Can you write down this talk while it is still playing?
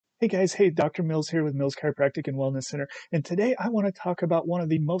Hey guys, hey, Dr. Mills here with Mills Chiropractic and Wellness Center. And today I want to talk about one of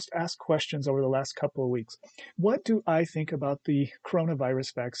the most asked questions over the last couple of weeks. What do I think about the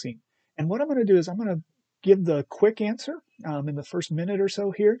coronavirus vaccine? And what I'm going to do is I'm going to give the quick answer in the first minute or so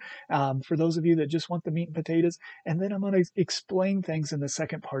here for those of you that just want the meat and potatoes. And then I'm going to explain things in the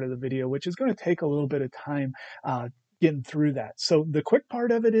second part of the video, which is going to take a little bit of time getting through that. So the quick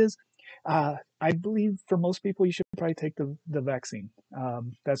part of it is I believe for most people, you should probably take the vaccine.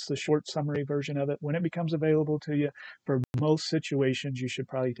 That's the short summary version of it. When it becomes available to you, for most situations, you should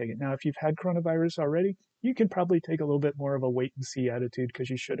probably take it. Now, if you've had coronavirus already, you can probably take a little bit more of a wait and see attitude because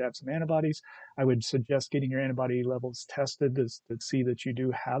you should have some antibodies. I would suggest getting your antibody levels tested to see that you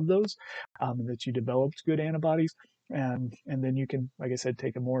do have those, and that you developed good antibodies. And then you can, like I said,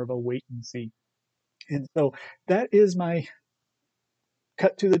 take a more of a wait and see. And so that is my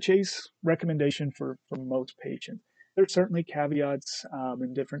cut to the chase recommendation for most patients. There's certainly caveats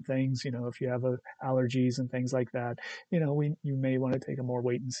and different things. If you have allergies and things like that, you may want to take a more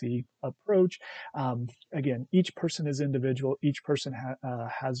wait and see approach. Again, each person is individual. Each person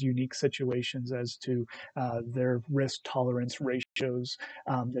has unique situations as to their risk tolerance ratios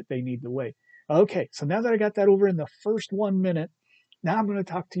that they need to weigh. Okay, so now that I got that over in the first 1 minute, now I'm going to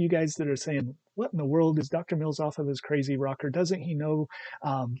talk to you guys that are saying, what in the world is Dr. Mills off of his crazy rocker? Doesn't he know,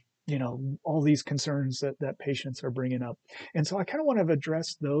 all these concerns that patients are bringing up? And so I kind of want to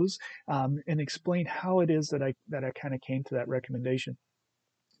address those and explain how it is that I kind of came to that recommendation.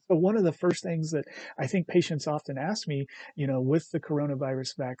 So one of the first things that I think patients often ask me, with the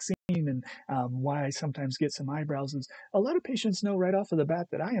coronavirus vaccine and why I sometimes get some eyebrows is a lot of patients know right off of the bat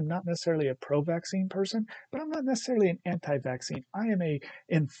that I am not necessarily a pro-vaccine person, but I'm not necessarily an anti-vaccine. I am a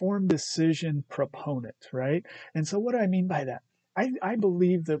informed decision proponent, right? And so what do I mean by that? I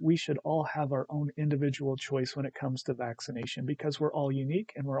believe that we should all have our own individual choice when it comes to vaccination because we're all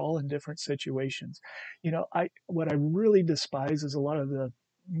unique and we're all in different situations. What I really despise is a lot of the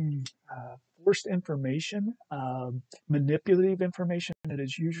forced information, manipulative information that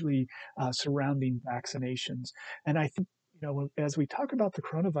is usually surrounding vaccinations. And I think, as we talk about the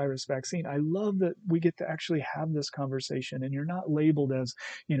coronavirus vaccine, I love that we get to actually have this conversation and you're not labeled as,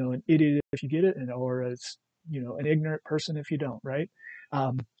 an idiot if you get it or as, an ignorant person if you don't, right?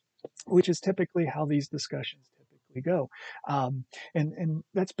 Um, which is typically how these discussions typically go. And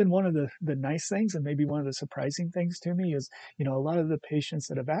that's been one of the nice things, and maybe one of the surprising things to me is, a lot of the patients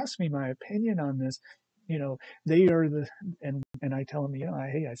that have asked me my opinion on this, they are and I tell them,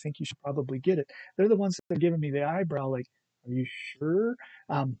 hey, I think you should probably get it. They're the ones that are giving me the eyebrow, like, are you sure?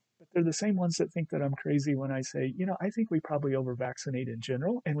 But they're the same ones that think that I'm crazy when I say, I think we probably over vaccinate in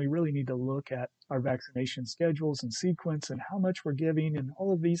general, and we really need to look at our vaccination schedules and sequence and how much we're giving and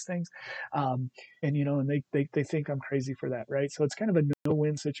all of these things. And they think I'm crazy for that, right? So it's kind of a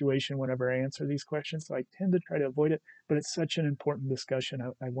no-win situation whenever I answer these questions. So I tend to try to avoid it, but it's such an important discussion.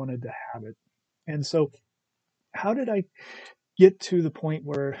 I wanted to have it. And so, how did I get to the point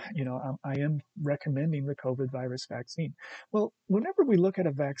where I am recommending the COVID virus vaccine? Well, whenever we look at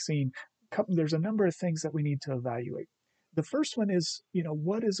a vaccine, there's a number of things that we need to evaluate. The first one is,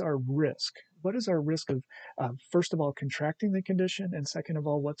 what is our risk? What is our risk of, first of all, contracting the condition, and second of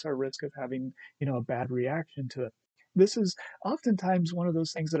all, what's our risk of having, a bad reaction to it? This is oftentimes one of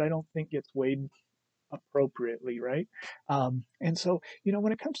those things that I don't think gets weighed appropriately, right? And so,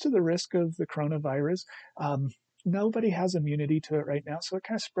 when it comes to the risk of the coronavirus, nobody has immunity to it right now, so it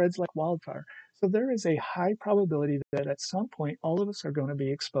kind of spreads like wildfire. So there is a high probability that at some point all of us are going to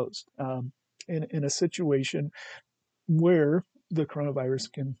be exposed in a situation where the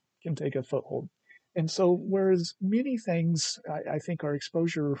coronavirus can take a foothold. And so, whereas many things, I think our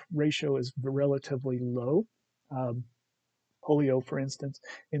exposure ratio is relatively low. Um, Polio, for instance,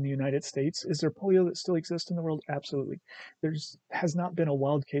 in the United States. Is there polio that still exists in the world? Absolutely. There's has not been a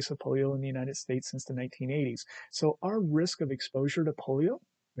wild case of polio in the United States since the 1980s. So our risk of exposure to polio,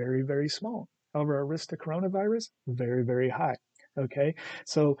 very, very small. However, our risk to coronavirus, very, very high. Okay.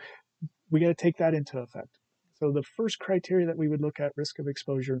 So we got to take that into effect. So the first criteria that we would look at, risk of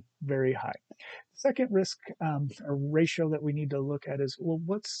exposure, very high. Second risk or ratio that we need to look at is, well,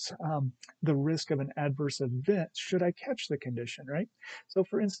 what's the risk of an adverse event should I catch the condition, right? So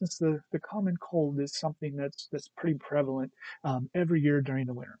for instance, the common cold is something that's pretty prevalent every year during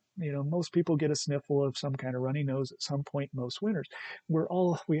the winter. Most people get a sniffle of some kind of runny nose at some point most winters. We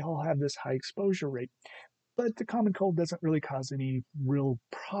all have this high exposure rate. But the common cold doesn't really cause any real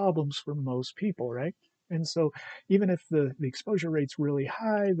problems for most people, right? And so even if the exposure rate's really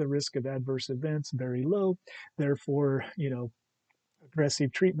high, the risk of adverse events very low. Therefore,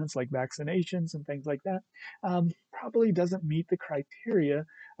 aggressive treatments like vaccinations and things like that, probably doesn't meet the criteria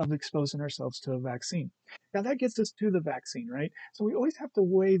of exposing ourselves to a vaccine. Now, that gets us to the vaccine, right? So we always have to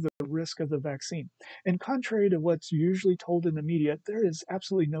weigh the risk of the vaccine. And contrary to what's usually told in the media, there is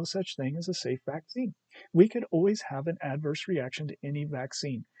absolutely no such thing as a safe vaccine. We could always have an adverse reaction to any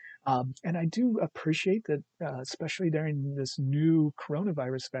vaccine. And I do appreciate that, especially during this new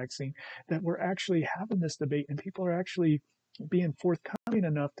coronavirus vaccine, that we're actually having this debate and people are actually being forthcoming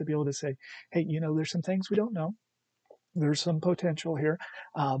enough to be able to say, hey, there's some things we don't know. There's some potential here.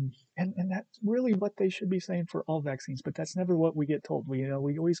 And that's really what they should be saying for all vaccines, but that's never what we get told. We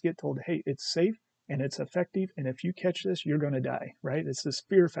always get told, hey, it's safe and it's effective. And if you catch this, you're going to die, right? It's this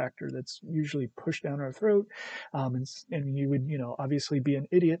fear factor that's usually pushed down our throat. And you would, obviously be an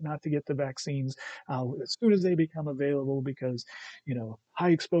idiot not to get the vaccines as soon as they become available because,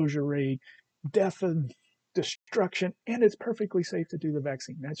 high exposure rate, death and destruction, and it's perfectly safe to do the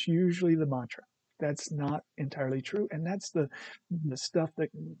vaccine. That's usually the mantra. That's not entirely true, and that's the stuff that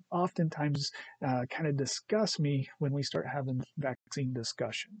oftentimes kind of disgusts me when we start having vaccine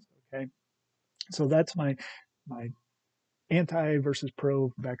discussions. Okay, so that's my anti versus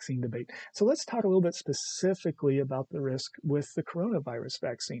pro vaccine debate. So let's talk a little bit specifically about the risk with the coronavirus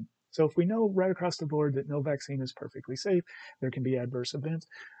vaccine. So if we know right across the board that no vaccine is perfectly safe, there can be adverse events.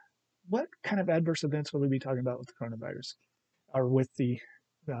 What kind of adverse events will we be talking about with the coronavirus or with the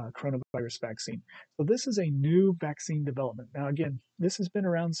coronavirus vaccine? So this is a new vaccine development. Now, again, this has been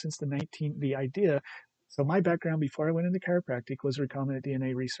around since the idea. So my background before I went into chiropractic was recombinant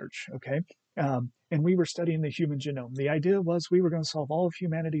DNA research. Okay. And we were studying the human genome. The idea was we were going to solve all of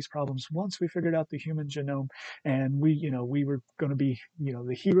humanity's problems once we figured out the human genome, and we were going to be,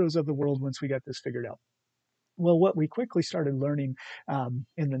 the heroes of the world once we got this figured out. Well, what we quickly started learning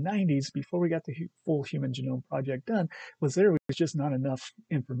in the 90s, before we got the full Human Genome Project done, was there was just not enough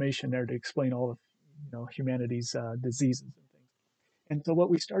information there to explain all of humanity's diseases and things. And so what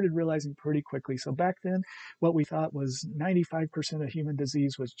we started realizing pretty quickly, so back then, what we thought was 95% of human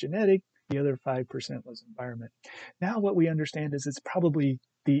disease was genetic, the other 5% was environment. Now what we understand is it's probably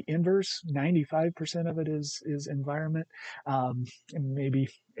the inverse. 95% of it is environment, and maybe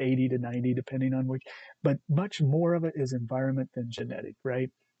 80 to 90, depending on which, but much more of it is environment than genetic, right?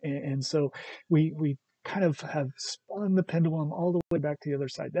 And so we kind of have spun the pendulum all the way back to the other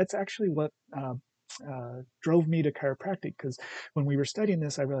side. That's actually what drove me to chiropractic, because when we were studying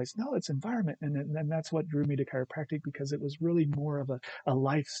this, I realized, no, it's environment. And then that's what drew me to chiropractic, because it was really more of a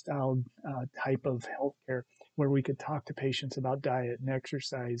lifestyle type of healthcare where we could talk to patients about diet and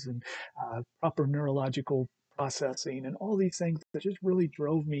exercise and proper neurological processing and all these things that just really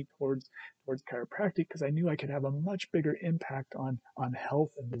drove me towards chiropractic, because I knew I could have a much bigger impact on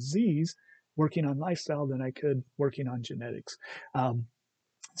health and disease working on lifestyle than I could working on genetics.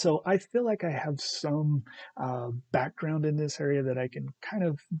 So I feel like I have some background in this area that I can kind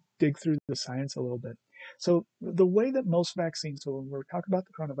of dig through the science a little bit. So the way that most vaccines, so when we're talking about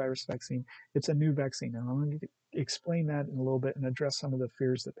the coronavirus vaccine, it's a new vaccine. And I'm going to explain that in a little bit and address some of the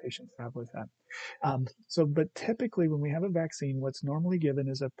fears that patients have with that. But typically when we have a vaccine, what's normally given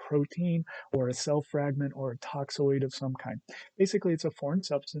is a protein or a cell fragment or a toxoid of some kind. Basically, it's a foreign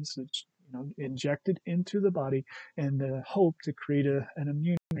substance that's injected into the body in the hope to create an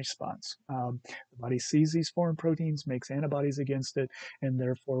immune response. The body sees these foreign proteins, makes antibodies against it, and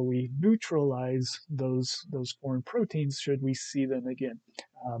therefore we neutralize those foreign proteins should we see them again.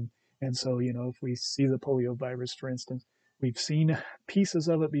 And so, if we see the polio virus, for instance, we've seen pieces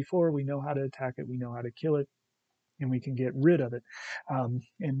of it before. We know how to attack it. We know how to kill it, and we can get rid of it.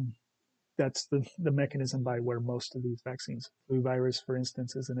 And that's the mechanism by where most of these vaccines, flu virus, for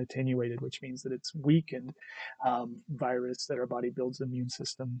instance, is an attenuated, which means that it's weakened virus that our body builds immune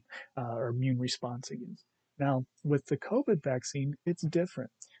system or immune response against. Now, with the COVID vaccine, it's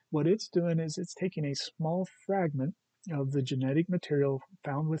different. What it's doing is it's taking a small fragment of the genetic material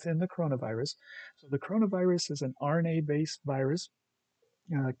found within the coronavirus. So the coronavirus is an RNA-based virus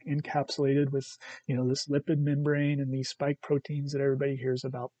encapsulated with this lipid membrane and these spike proteins that everybody hears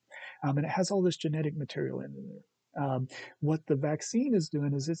about, and it has all this genetic material in there. What the vaccine is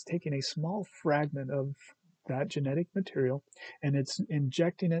doing is it's taking a small fragment of that genetic material and it's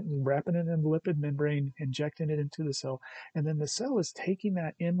injecting it and wrapping it in the lipid membrane, injecting it into the cell, and then the cell is taking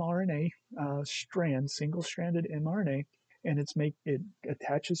that mRNA single-stranded mRNA, and it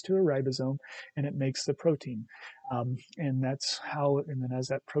attaches to a ribosome and it makes the protein. And that's how, and then as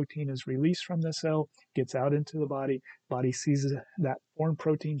that protein is released from the cell, gets out into the body sees that foreign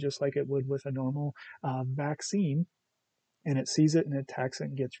protein just like it would with a normal vaccine, and it sees it and attacks it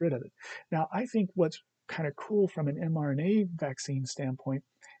and gets rid of it. Now, I think what's kind of cool from an mRNA vaccine standpoint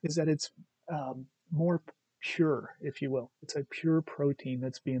is that it's more pure, if you will. It's a pure protein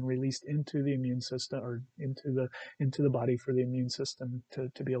that's being released into the immune system or into the body for the immune system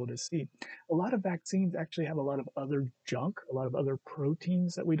to be able to see. A lot of vaccines actually have a lot of other junk, a lot of other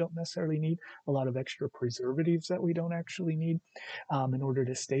proteins that we don't necessarily need, a lot of extra preservatives that we don't actually need in order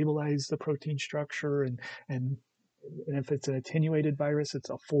to stabilize the protein structure and and if it's an attenuated virus, it's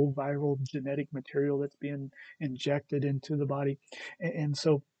a full viral genetic material that's being injected into the body. And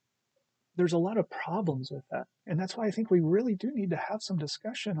so there's a lot of problems with that. And that's why I think we really do need to have some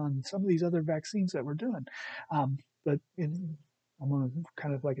discussion on some of these other vaccines that we're doing. Um, but I'm going to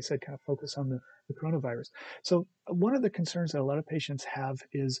kind of, like I said, kind of focus on the coronavirus. So one of the concerns that a lot of patients have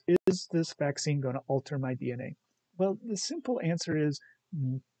is this vaccine going to alter my DNA? Well, the simple answer is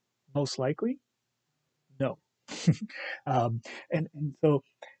most likely no. um, and so,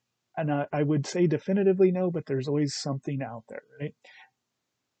 and I would say definitively no, but there's always something out there, right?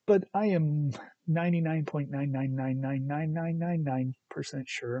 But I am 99.9999999%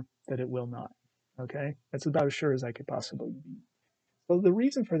 sure that it will not. Okay, that's about as sure as I could possibly be. So the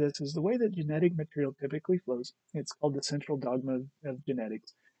reason for this is the way that genetic material typically flows. It's called the central dogma of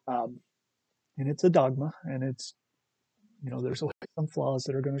genetics, um, and it's a dogma, and it's there's always some flaws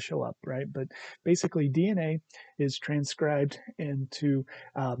that are going to show up, right? But basically, DNA is transcribed into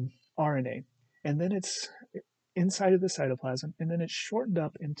RNA, and then it's inside of the cytoplasm, and then it's shortened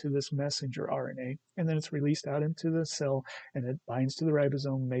up into this messenger RNA, and then it's released out into the cell, and it binds to the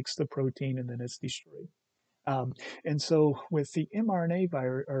ribosome, makes the protein, and then it's destroyed. Um, and so with the mRNA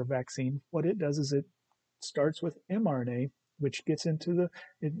virus or vaccine, what it does is it starts with mRNA, which gets into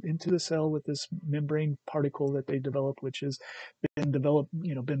the cell with this membrane particle that they developed, which has been developed,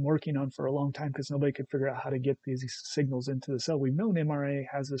 been working on for a long time because nobody could figure out how to get these signals into the cell. We've known mRNA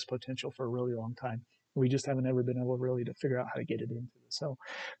has this potential for a really long time. We just haven't ever been able really to figure out how to get it into the cell.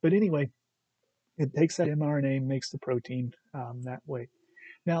 But anyway, it takes that mRNA, makes the protein that way.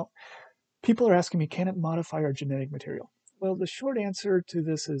 Now, people are asking me, can it modify our genetic material? Well, the short answer to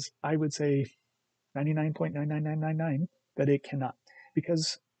this is I would say 99.99999 that it cannot,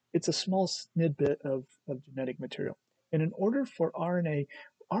 because it's a small snippet of genetic material. And in order for RNA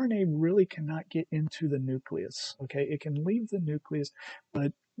really cannot get into the nucleus. Okay, it can leave the nucleus,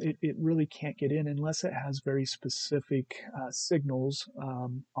 but it really can't get in unless it has very specific signals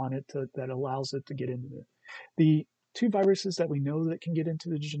on it that allows it to get into there. The two viruses that we know that can get into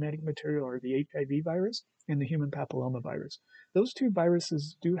the genetic material are the HIV virus and the human papilloma virus. Those two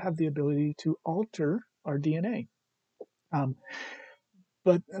viruses do have the ability to alter our DNA. Um,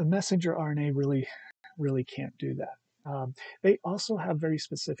 but a messenger RNA really can't do that. They also have very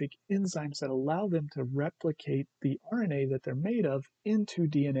specific enzymes that allow them to replicate the RNA that they're made of into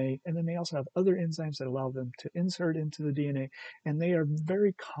DNA. And then they also have other enzymes that allow them to insert into the DNA. And they are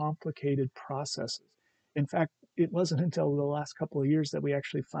very complicated processes. In fact, it wasn't until the last couple of years that we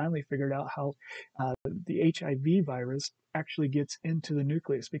actually finally figured out how the HIV virus actually gets into the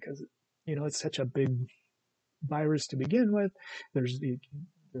nucleus because, it's such a big virus to begin with. There's the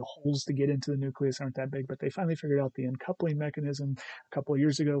holes to get into the nucleus aren't that big, but they finally figured out the uncoupling mechanism a couple of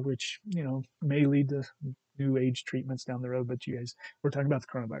years ago, which may lead to new age treatments down the road. But you guys, we're talking about the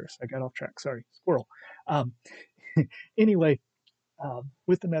coronavirus. I got off track. Sorry, squirrel. Um, anyway,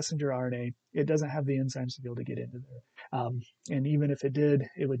 with the messenger RNA, it doesn't have the enzymes to be able to get into there. And even if it did,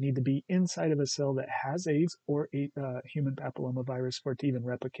 it would need to be inside of a cell that has AIDS or a human papilloma virus for it to even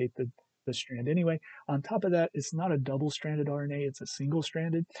replicate the strand. Anyway, on top of that, it's not a double-stranded RNA; it's a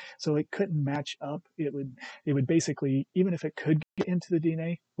single-stranded, so it couldn't match up. It would basically, even if it could get into the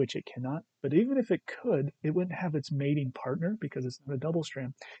DNA, which it cannot, but even if it could, it wouldn't have its mating partner because it's not a double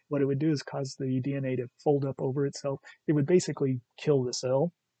strand. What it would do is cause the DNA to fold up over itself. It would basically kill the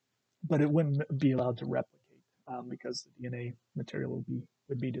cell, but it wouldn't be allowed to replicate because the DNA material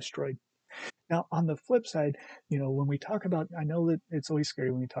would be destroyed. Now, on the flip side, when we talk about, I know that it's always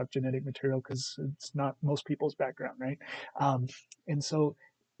scary when we talk genetic material because it's not most people's background, right? And so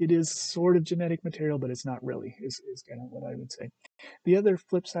it is sort of genetic material, but it's not really, is kind of what I would say. The other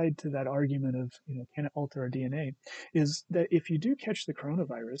flip side to that argument of, can it alter our DNA is that if you do catch the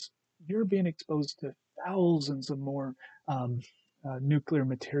coronavirus, you're being exposed to thousands of more nuclear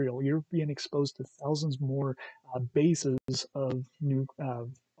material. You're being exposed to thousands more bases of new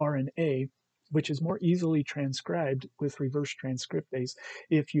RNA, which is more easily transcribed with reverse transcriptase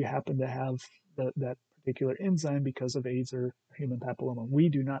if you happen to have that particular enzyme because of AIDS or human papilloma. We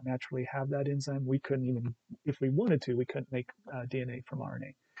do not naturally have that enzyme. We couldn't even, if we wanted to, we couldn't make DNA from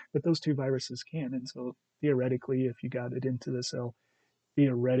RNA. But those two viruses can. And so theoretically, if you got it into the cell,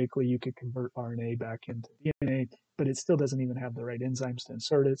 theoretically you could convert RNA back into DNA, but it still doesn't even have the right enzymes to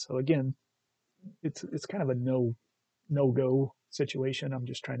insert it. So again, it's kind of a no go situation. I'm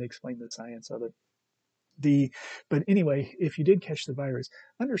just trying to explain the science of it. The But anyway, if you did catch the virus,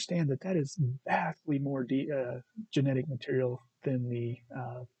 understand that that is vastly more genetic material than the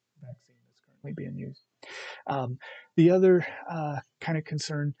vaccine that's currently being used. Um, the other kind of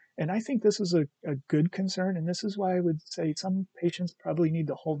concern, and I think this is a good concern, and this is why I would say some patients probably need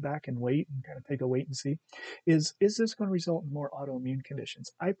to hold back and wait and kind of take a wait and see, is this going to result in more autoimmune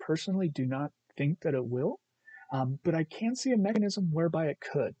conditions? I personally do not think that it will, but I can see a mechanism whereby it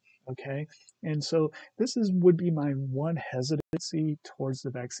could. Okay, and so this would be my one hesitancy towards the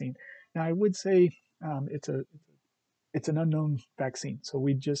vaccine. Now, I would say it's an unknown vaccine, so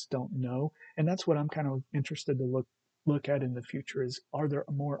we just don't know, and that's what I'm kind of interested to look at in the future: is are there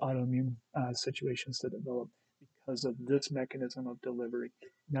more autoimmune situations that develop because of this mechanism of delivery?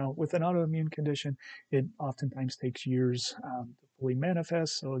 Now, with an autoimmune condition, it oftentimes takes years to fully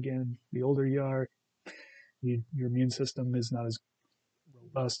manifest. So again, the older you are, your immune system is not as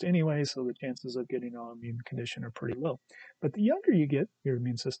robust anyway, so the chances of getting an autoimmune condition are pretty low. But the younger you get, your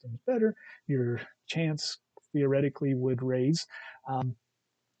immune system is better, your chance theoretically would raise. Um,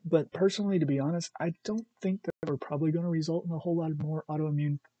 but personally, to be honest, I don't think that we're probably going to result in a whole lot more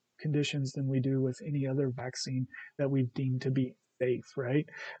autoimmune conditions than we do with any other vaccine that we've deemed to be safe, right?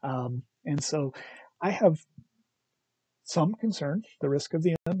 And so I have some concern, the risk of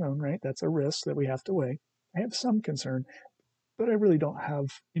the unknown, right? That's a risk that we have to weigh. I have some concern, but I really don't have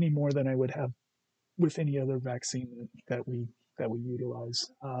any more than I would have with any other vaccine that we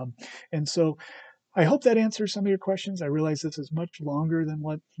utilize. And so I hope that answers some of your questions. I realize this is much longer than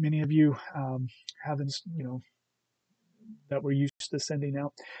what many of you have, that we're used to sending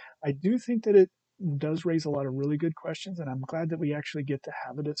out. I do think that it does raise a lot of really good questions, and I'm glad that we actually get to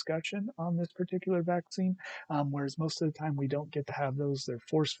have a discussion on this particular vaccine. Whereas most of the time we don't get to have those. They're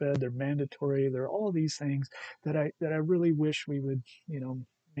force fed, they're mandatory, they're all these things that I really wish we would,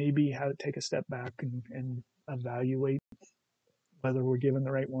 maybe have take a step back and evaluate whether we're given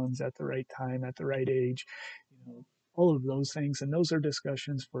the right ones at the right time, at the right age, all of those things. And those are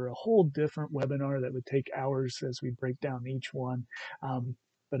discussions for a whole different webinar that would take hours as we break down each one.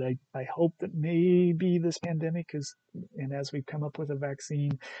 But I hope that maybe this pandemic and as we come up with a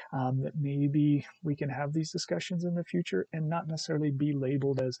vaccine, that maybe we can have these discussions in the future and not necessarily be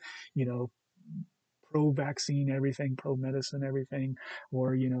labeled as, pro-vaccine everything, pro-medicine everything,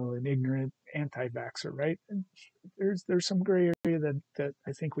 or an ignorant anti-vaxxer, right? And there's some gray area that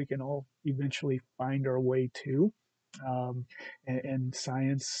I think we can all eventually find our way to, and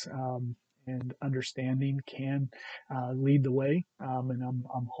science and understanding can lead the way. And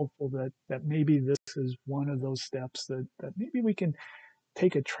I'm hopeful that maybe this is one of those steps that maybe we can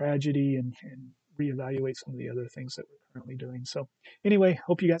take a tragedy and reevaluate some of the other things that we're currently doing. So anyway,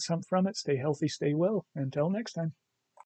 hope you got something from it. Stay healthy, stay well. Until next time.